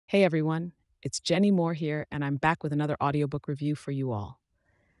Hey everyone, it's Jenny Moore here, and I'm back with another audiobook review for you all.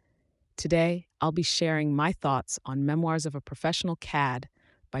 Today, I'll be sharing my thoughts on Memoirs of a Professional Cad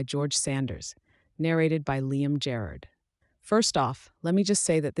by George Sanders, narrated by Liam Gerard. First off, let me just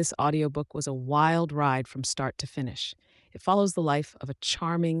say that this audiobook was a wild ride from start to finish. It follows the life of a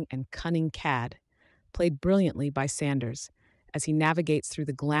charming and cunning cad, played brilliantly by Sanders, as he navigates through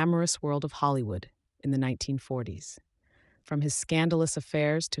the glamorous world of Hollywood in the 1940s. From his scandalous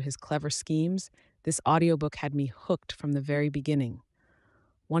affairs to his clever schemes, this audiobook had me hooked from the very beginning.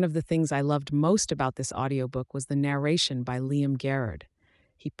 One of the things I loved most about this audiobook was the narration by Liam Gerard.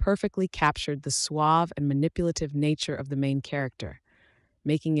 He perfectly captured the suave and manipulative nature of the main character,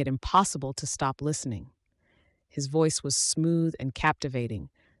 making it impossible to stop listening. His voice was smooth and captivating,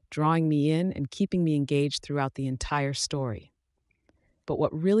 drawing me in and keeping me engaged throughout the entire story. But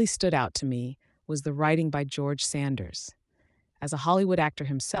what really stood out to me was the writing by George Sanders. As a Hollywood actor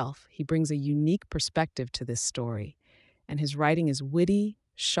himself, he brings a unique perspective to this story, and his writing is witty,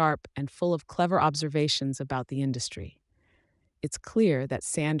 sharp, and full of clever observations about the industry. It's clear that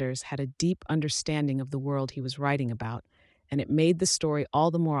Sanders had a deep understanding of the world he was writing about, and it made the story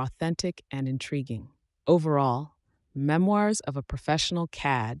all the more authentic and intriguing. Overall, Memoirs of a Professional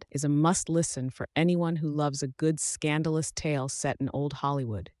Cad is a must-listen for anyone who loves a good scandalous tale set in old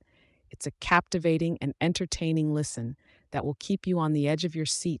Hollywood. It's a captivating and entertaining listen that will keep you on the edge of your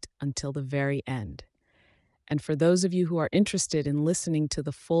seat until the very end. And for those of you who are interested in listening to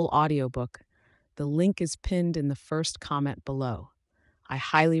the full audiobook, the link is pinned in the first comment below. I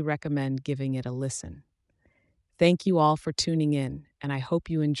highly recommend giving it a listen. Thank you all for tuning in, and I hope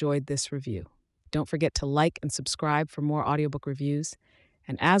you enjoyed this review. Don't forget to like and subscribe for more audiobook reviews,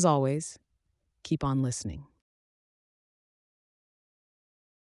 and as always, keep on listening.